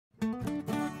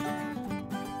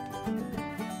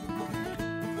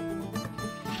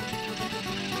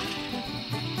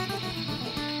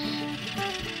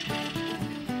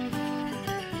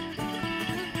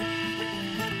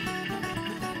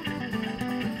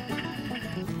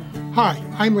Hi,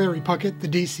 I'm Larry Puckett, the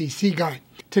DCC guy.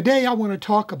 Today I want to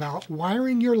talk about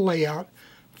wiring your layout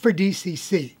for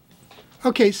DCC.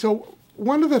 Okay, so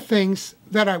one of the things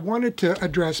that I wanted to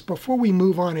address before we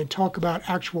move on and talk about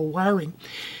actual wiring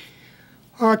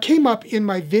came up in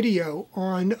my video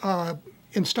on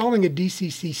installing a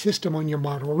DCC system on your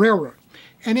model railroad.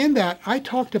 And in that, I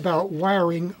talked about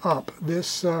wiring up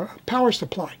this power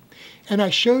supply. And I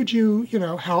showed you,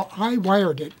 how I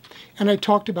wired it. And I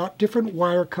talked about different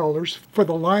wire colors for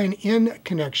the line-in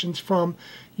connections from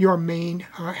your main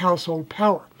household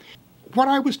power. What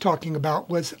I was talking about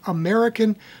was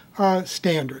American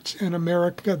standards. In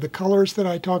America, the colors that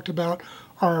I talked about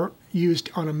are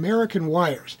used on American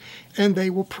wires. And they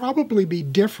will probably be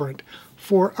different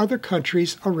for other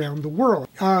countries around the world.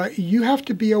 You have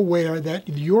to be aware that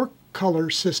your color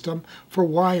system for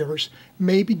wires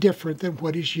may be different than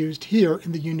what is used here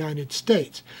in the United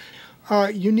States.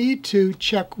 You need to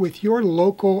check with your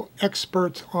local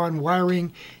experts on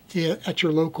wiring at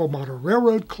your local model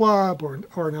railroad club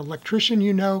or an electrician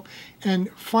and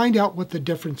find out what the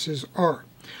differences are.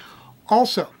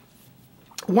 Also,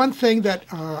 one thing that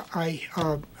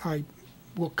I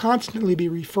will constantly be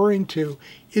referring to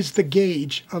is the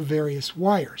gauge of various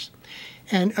wires.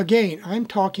 And again, I'm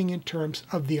talking in terms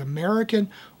of the American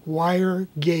Wire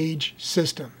Gauge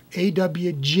System,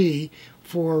 AWG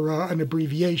for an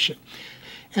abbreviation.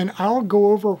 And I'll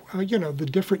go over, the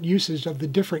different uses of the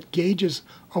different gauges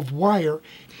of wire.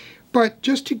 But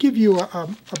just to give you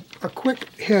a quick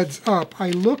heads up, I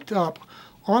looked up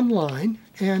online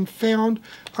and found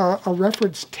a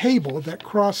reference table that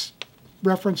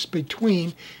cross-referenced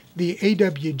between the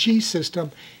AWG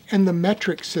system and the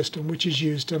metric system, which is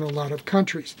used in a lot of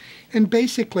countries. And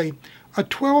basically, a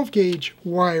 12-gauge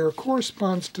wire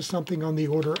corresponds to something on the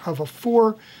order of a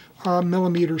 4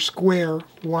 millimeter square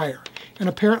wire. And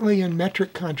apparently in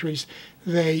metric countries,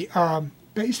 they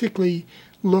basically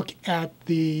look at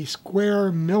the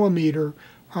square millimeter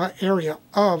area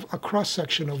of a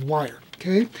cross-section of wire.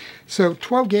 Okay, so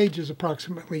 12 gauge is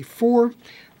approximately 4.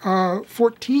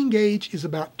 14 gauge is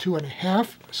about 2.5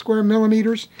 square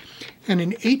millimeters, and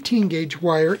an 18 gauge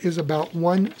wire is about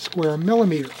 1 square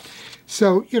millimeter.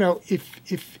 So,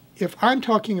 if I'm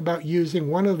talking about using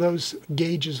one of those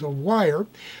gauges of wire,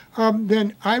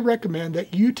 then I recommend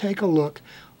that you take a look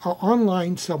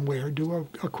online somewhere, do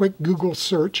a quick Google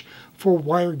search for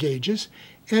wire gauges,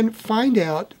 and find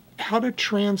out how to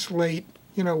translate,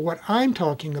 what I'm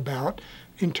talking about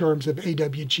in terms of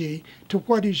AWG to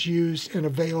what is used and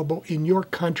available in your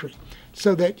country,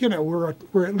 so that we're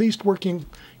at least working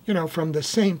from the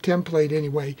same template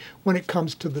anyway when it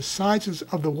comes to the sizes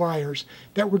of the wires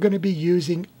that we're going to be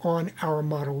using on our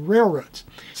model railroads.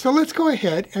 So let's go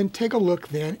ahead and take a look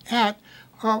then at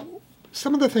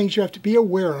some of the things you have to be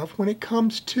aware of when it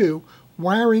comes to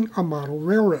wiring a model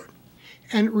railroad.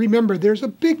 And remember, there's a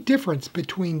big difference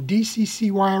between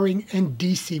DCC wiring and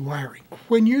DC wiring.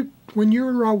 When you're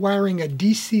wiring a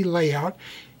DC layout,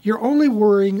 you're only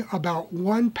worrying about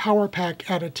one power pack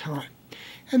at a time.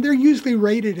 And they're usually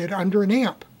rated at under an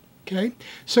amp. Okay?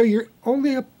 So you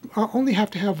only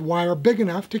have to have wire big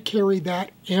enough to carry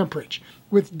that amperage.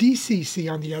 With DCC,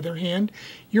 on the other hand,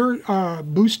 your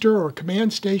booster or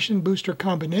command station booster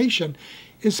combination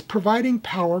is providing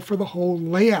power for the whole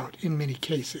layout in many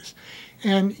cases.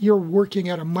 And you're working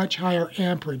at a much higher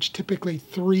amperage, typically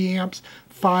 3 amps,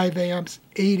 5 amps,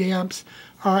 8 amps,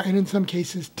 and in some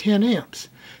cases 10 amps.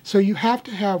 So you have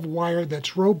to have wire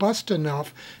that's robust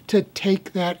enough to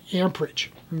take that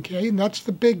amperage, okay? And that's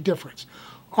the big difference.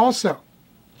 Also,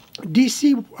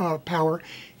 DC power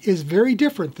is very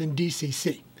different than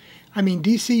DCC. I mean,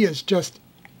 DC is just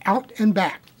out and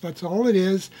back. That's all it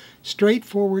is,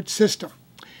 straightforward system.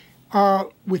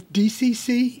 With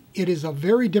DCC, it is a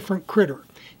very different critter.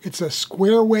 It's a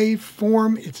square wave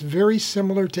form. It's very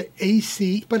similar to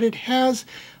AC, but it has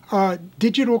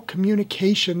digital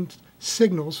communication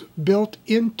signals built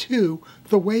into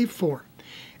the waveform.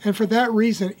 And for that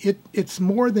reason, it's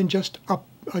more than just a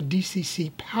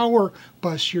DCC power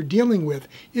bus you're dealing with.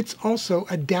 It's also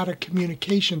a data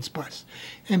communications bus.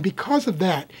 And because of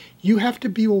that, you have to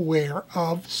be aware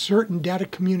of certain data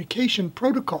communication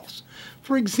protocols.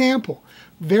 For example,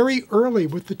 very early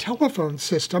with the telephone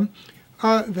system,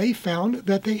 they found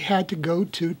that they had to go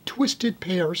to twisted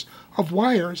pairs of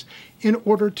wires in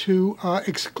order to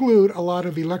exclude a lot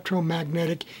of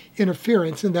electromagnetic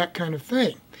interference and that kind of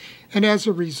thing. And as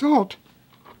a result,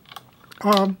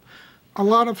 a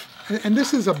lot of, and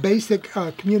this is a basic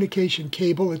communication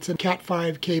cable. It's a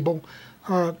Cat5 cable,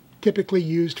 typically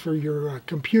used for your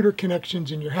computer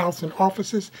connections in your house and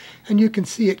offices. And you can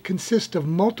see it consists of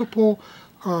multiple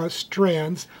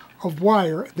strands of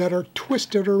wire that are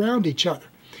twisted around each other.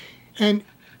 And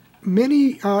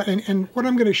and what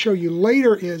I'm going to show you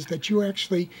later is that you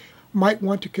actually might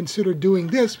want to consider doing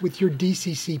this with your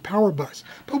DCC power bus.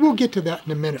 But we'll get to that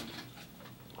in a minute.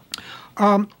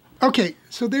 Okay,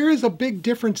 so there is a big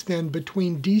difference then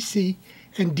between DC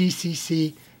and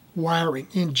DCC wiring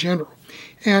in general.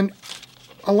 And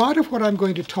a lot of what I'm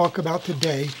going to talk about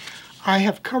today, I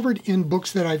have covered in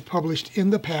books that I've published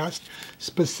in the past.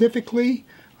 Specifically,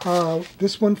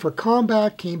 this one for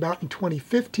Combac came out in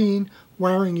 2015,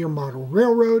 Wiring Your Model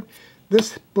Railroad.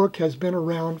 This book has been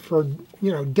around for,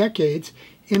 decades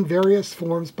in various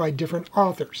forms by different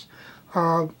authors.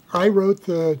 I wrote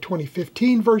the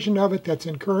 2015 version of it that's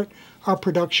in current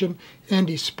production.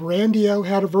 Andy Sporandio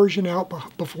had a version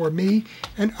out before me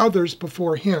and others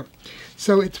before him.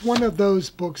 So it's one of those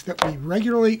books that we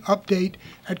regularly update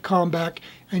at Combac,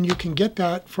 and you can get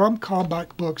that from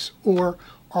Combac Books or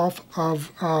off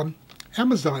of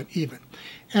Amazon even.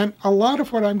 And a lot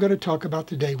of what I'm going to talk about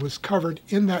today was covered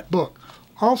in that book.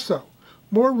 Also,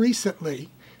 more recently,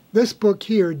 this book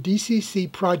here,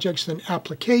 DCC Projects and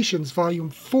Applications, Volume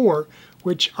 4,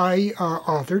 which I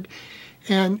authored,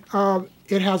 and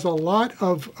it has a lot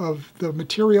of the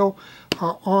material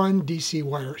on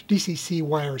DCC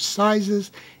wire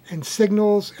sizes and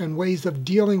signals and ways of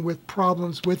dealing with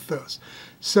problems with those.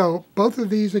 So both of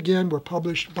these, again, were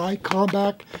published by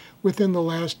Combac within the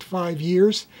last 5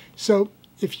 years. So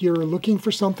if you're looking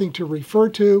for something to refer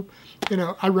to,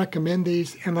 I recommend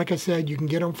these. And like I said, you can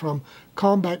get them from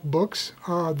Combac Books,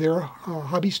 their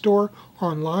hobby store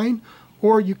online,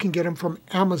 or you can get them from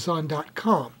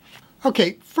Amazon.com.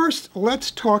 Okay, first let's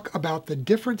talk about the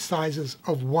different sizes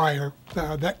of wire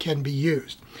that can be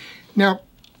used. Now,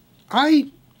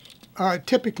 I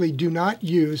typically do not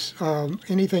use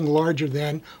anything larger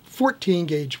than 14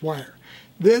 gauge wire.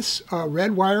 This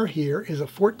red wire here is a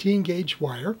 14 gauge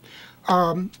wire.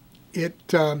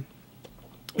 It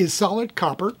is solid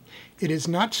copper. It is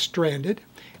not stranded.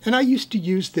 And I used to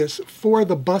use this for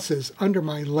the buses under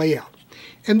my layout.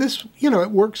 And this,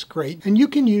 it works great. And you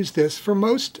can use this for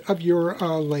most of your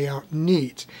layout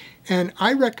needs. And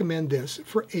I recommend this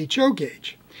for HO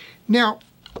gauge. Now,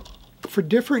 for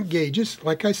different gauges,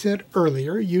 like I said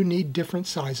earlier, you need different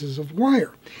sizes of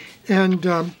wire. And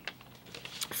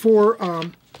for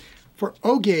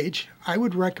O gauge, I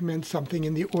would recommend something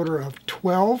in the order of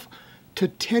 12 to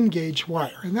 10 gauge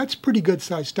wire. And that's pretty good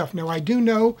size stuff. Now, I do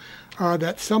know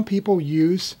that some people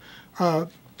use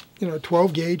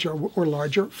 12 gauge or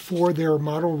larger for their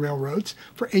model railroads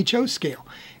for HO scale.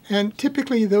 And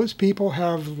typically those people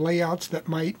have layouts that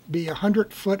might be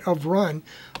 100 foot of run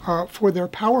for their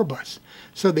power bus.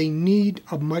 So they need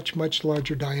a much, much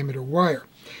larger diameter wire.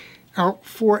 Now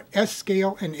for S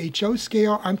scale and HO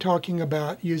scale, I'm talking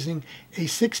about using a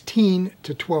 16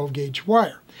 to 12 gauge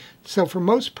wire. So for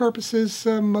most purposes,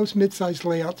 most mid-sized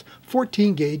layouts,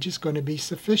 14 gauge is going to be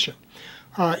sufficient.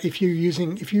 If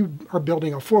you are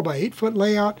building a 4x8 foot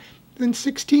layout, then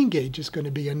 16 gauge is going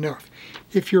to be enough.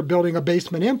 If you're building a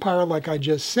basement empire, like I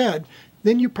just said,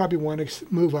 then you probably want to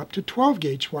move up to 12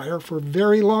 gauge wire for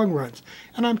very long runs.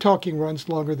 And I'm talking runs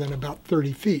longer than about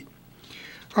 30 feet.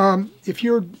 If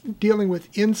you're dealing with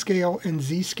N-scale and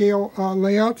Z-scale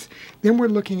layouts, then we're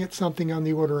looking at something on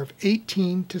the order of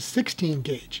 18 to 16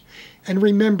 gauge. And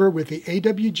remember, with the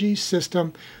AWG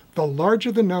system, the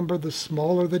larger the number, the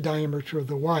smaller the diameter of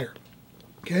the wire.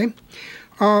 Okay?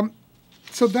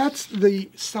 So that's the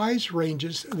size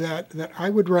ranges that I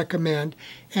would recommend.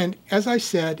 And as I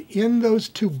said, in those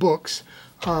two books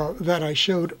that I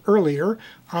showed earlier,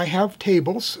 I have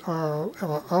tables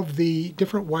of the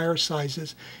different wire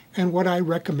sizes and what I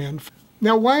recommend.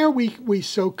 Now, why are we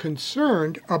so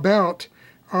concerned about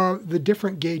the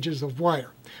different gauges of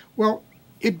wire? Well,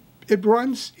 it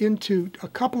runs into a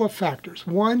couple of factors.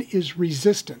 One is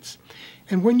resistance.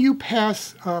 And when you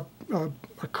pass a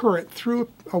current through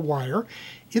a wire,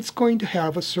 it's going to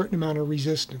have a certain amount of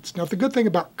resistance. Now, the good thing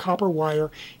about copper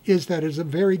wire is that it's a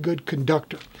very good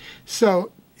conductor.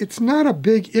 So it's not a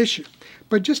big issue.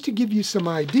 But just to give you some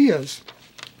ideas,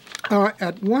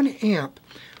 at 1 amp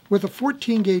with a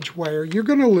 14 gauge wire, you're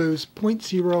going to lose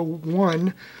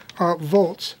 0.01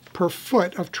 volts per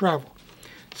foot of travel.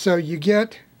 So you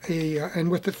get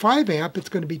and with the 5 amp, it's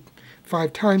going to be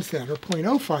 5 times that, or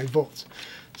 0.05 volts.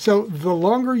 So the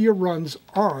longer your runs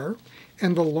are,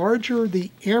 and the larger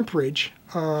the amperage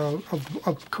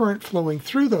of current flowing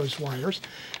through those wires,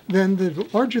 then the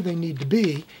larger they need to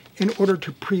be in order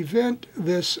to prevent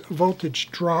this voltage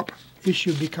drop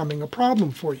issue becoming a problem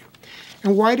for you.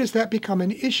 And why does that become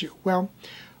an issue? Well,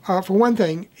 For one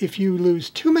thing, if you lose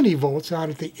too many volts out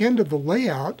at the end of the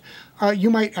layout, you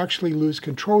might actually lose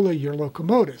control of your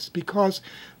locomotives because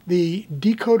the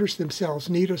decoders themselves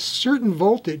need a certain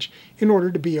voltage in order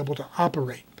to be able to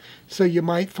operate. So you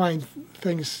might find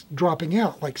things dropping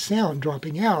out, like sound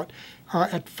dropping out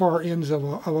at far ends of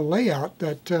a layout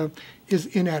that is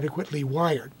inadequately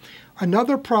wired.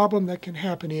 Another problem that can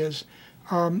happen is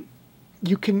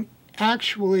you can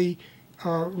actually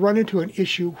run into an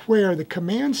issue where the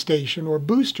command station or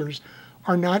boosters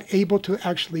are not able to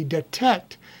actually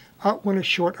detect when a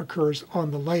short occurs on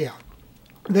the layout.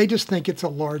 They just think it's a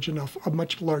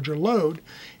much larger load,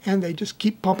 and they just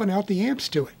keep pumping out the amps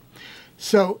to it.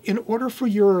 So in order for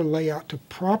your layout to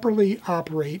properly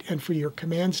operate and for your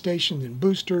command stations and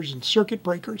boosters and circuit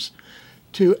breakers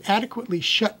to adequately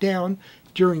shut down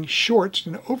during shorts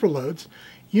and overloads,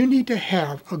 you need to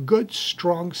have a good,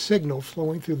 strong signal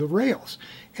flowing through the rails,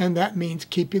 and that means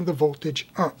keeping the voltage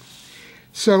up.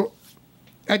 So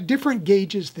at different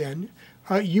gauges then,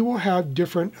 you will have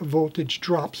different voltage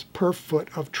drops per foot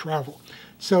of travel.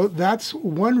 So that's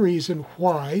one reason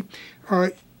why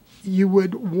you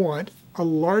would want a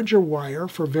larger wire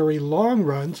for very long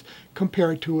runs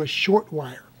compared to a short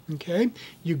wire. Okay?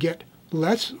 You get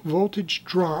less voltage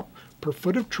drop per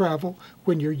foot of travel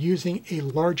when you're using a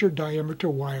larger diameter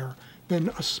wire than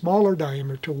a smaller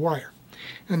diameter wire.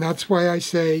 And that's why I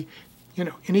say,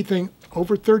 anything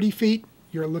over 30 feet,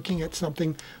 you're looking at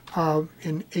something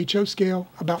in HO scale,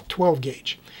 about 12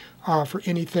 gauge. For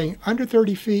anything under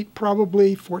 30 feet,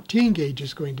 probably 14 gauge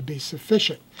is going to be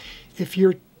sufficient. If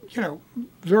you're,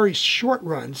 very short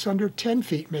runs, under 10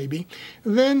 feet maybe,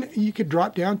 then you could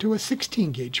drop down to a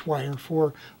 16 gauge wire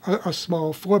for a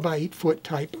small 4x8 foot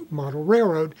type model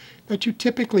railroad that you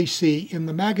typically see in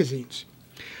the magazines.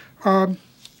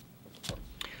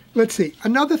 Let's see,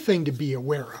 another thing to be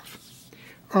aware of,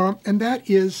 and that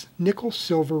is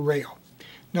nickel-silver rail.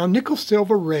 Now,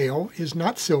 nickel-silver rail is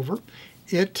not silver.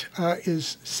 It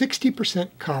is 60%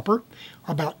 copper,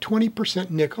 about 20%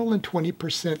 nickel, and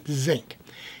 20% zinc.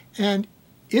 And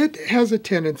it has a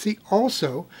tendency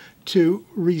also to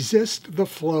resist the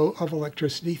flow of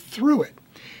electricity through it.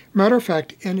 Matter of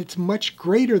fact, and it's much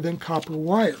greater than copper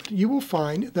wire. You will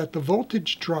find that the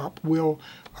voltage drop will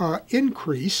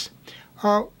increase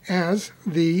as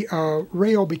the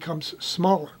rail becomes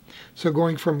smaller. So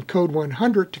going from code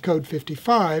 100 to code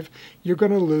 55, you're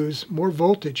going to lose more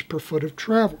voltage per foot of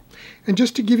travel. And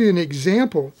just to give you an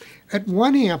example, at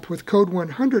 1 amp with code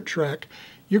 100 track,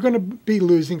 you're going to be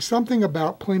losing something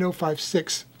about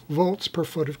 0.056 volts per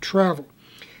foot of travel.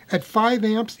 At 5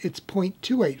 amps, it's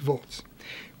 0.28 volts.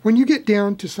 When you get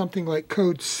down to something like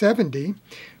code 70,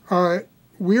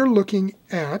 we're looking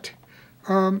at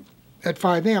 5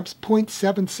 amps,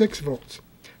 0.76 volts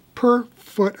per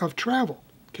foot of travel.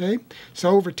 Okay, so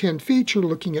over 10 feet, you're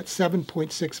looking at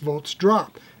 7.6 volts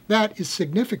drop. That is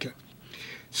significant.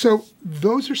 So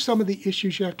those are some of the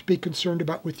issues you have to be concerned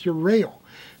about with your rail,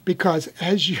 because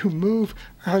as you move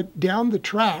down the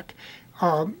track,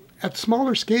 at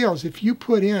smaller scales, if you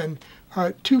put in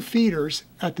 2 feeders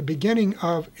at the beginning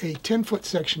of a 10-foot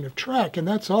section of track, and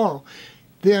that's all,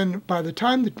 then by the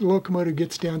time the locomotive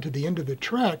gets down to the end of the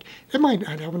track, it might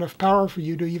not have enough power for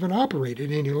you to even operate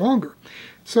it any longer.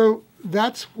 So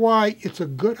that's why it's a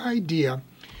good idea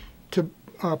to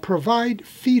provide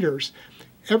feeders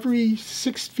every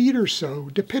 6 feet or so,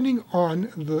 depending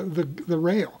on the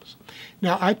rails.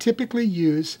 Now, I typically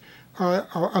use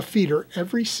a feeder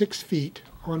every 6 feet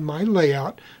on my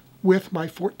layout with my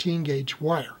 14 gauge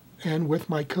wire and with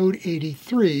my code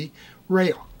 83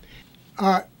 rail.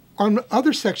 On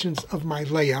other sections of my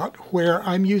layout where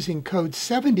I'm using code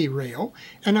 70 rail,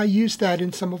 and I use that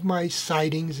in some of my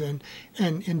sidings and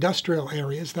industrial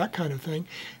areas, that kind of thing,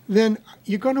 then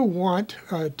you're going to want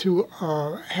to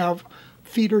have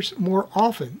feeders more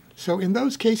often. So in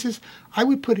those cases, I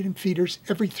would put in feeders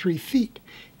every 3 feet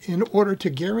in order to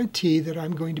guarantee that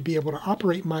I'm going to be able to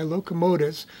operate my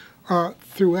locomotives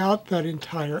throughout that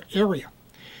entire area.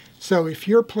 So if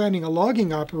you're planning a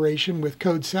logging operation with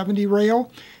code 70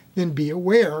 rail, then be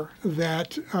aware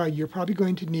that you're probably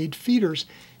going to need feeders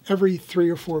every 3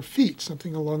 or 4 feet,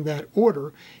 something along that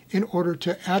order, in order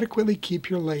to adequately keep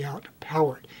your layout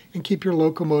powered and keep your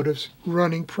locomotives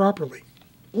running properly.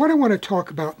 What I want to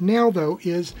talk about now, though,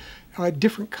 is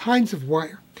different kinds of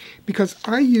wire, because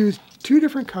I use 2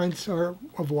 different kinds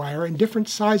of wire and different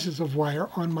sizes of wire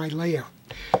on my layout.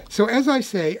 So as I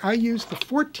say, I use the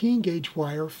 14 gauge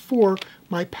wire for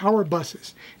my power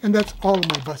buses, and that's all of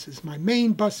my buses, my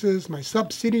main buses, my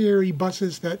subsidiary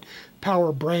buses that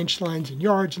power branch lines and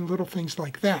yards and little things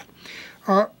like that.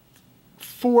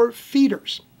 For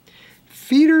feeders,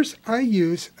 Feeders, I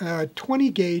use a 20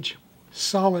 gauge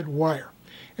solid wire.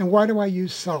 And why do I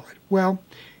use solid? Well,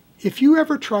 if you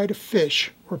ever try to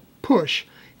fish or push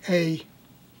a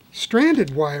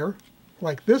stranded wire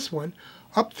like this one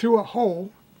up through a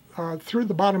hole through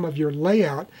the bottom of your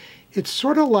layout, it's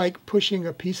sort of like pushing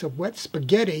a piece of wet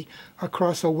spaghetti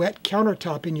across a wet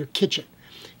countertop in your kitchen.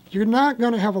 You're not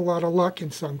going to have a lot of luck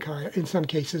in some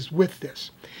cases with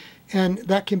this, and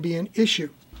that can be an issue.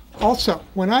 Also,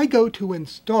 when I go to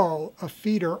install a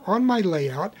feeder on my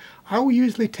layout, I will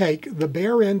usually take the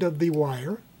bare end of the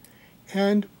wire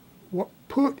and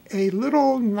put a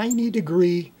little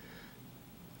 90-degree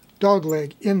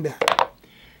dogleg in that.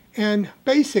 And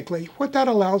basically, what that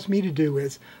allows me to do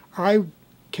is I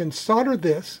can solder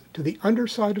this to the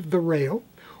underside of the rail,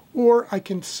 or I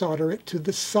can solder it to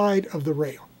the side of the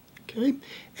rail. Okay?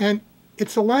 And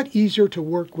it's a lot easier to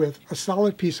work with a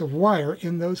solid piece of wire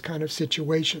in those kind of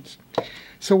situations.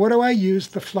 So what do I use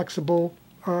the flexible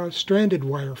stranded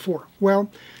wire for?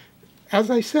 Well, as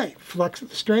I say,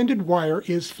 stranded wire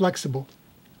is flexible.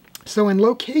 So in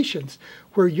locations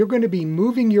where you're going to be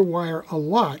moving your wire a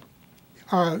lot,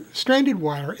 stranded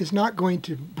wire is not going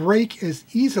to break as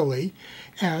easily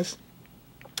as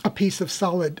a piece of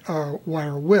solid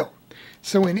wire will.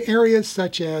 So in areas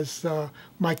such as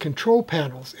my control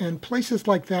panels and places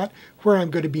like that where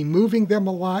I'm going to be moving them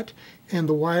a lot and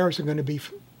the wires are going to be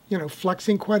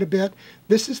flexing quite a bit,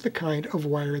 this is the kind of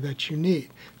wire that you need.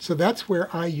 So that's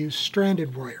where I use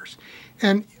stranded wires.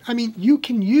 And I mean, you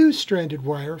can use stranded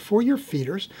wire for your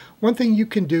feeders. One thing you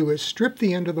can do is strip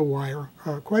the end of the wire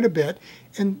quite a bit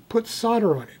and put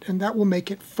solder on it, and that will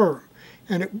make it firm.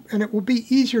 And it will be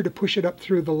easier to push it up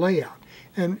through the layout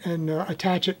and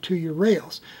attach it to your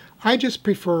rails. I just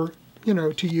prefer,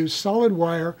 to use solid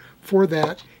wire for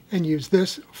that and use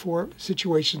this for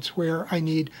situations where I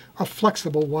need a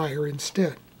flexible wire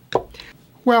instead.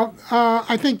 Well,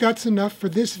 I think that's enough for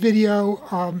this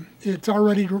video. It's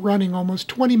already running almost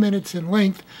 20 minutes in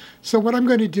length. So what I'm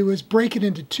going to do is break it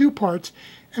into two parts,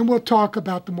 and we'll talk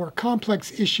about the more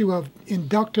complex issue of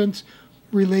inductance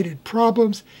related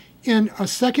problems in a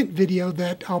second video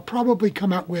that I'll probably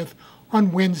come out with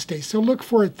on Wednesday. So look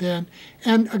for it then.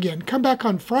 And again, come back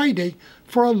on Friday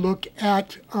for a look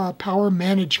at power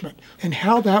management and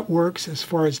how that works as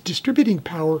far as distributing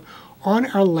power on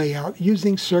our layout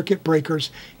using circuit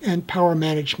breakers and power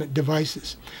management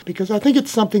devices. Because I think it's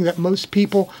something that most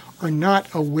people are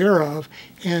not aware of,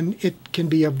 and it can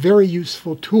be a very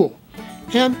useful tool.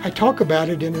 And I talk about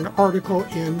it in an article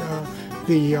in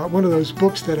one of those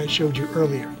books that I showed you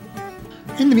earlier.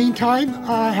 In the meantime,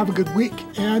 have a good week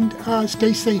and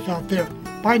stay safe out there.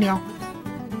 Bye now.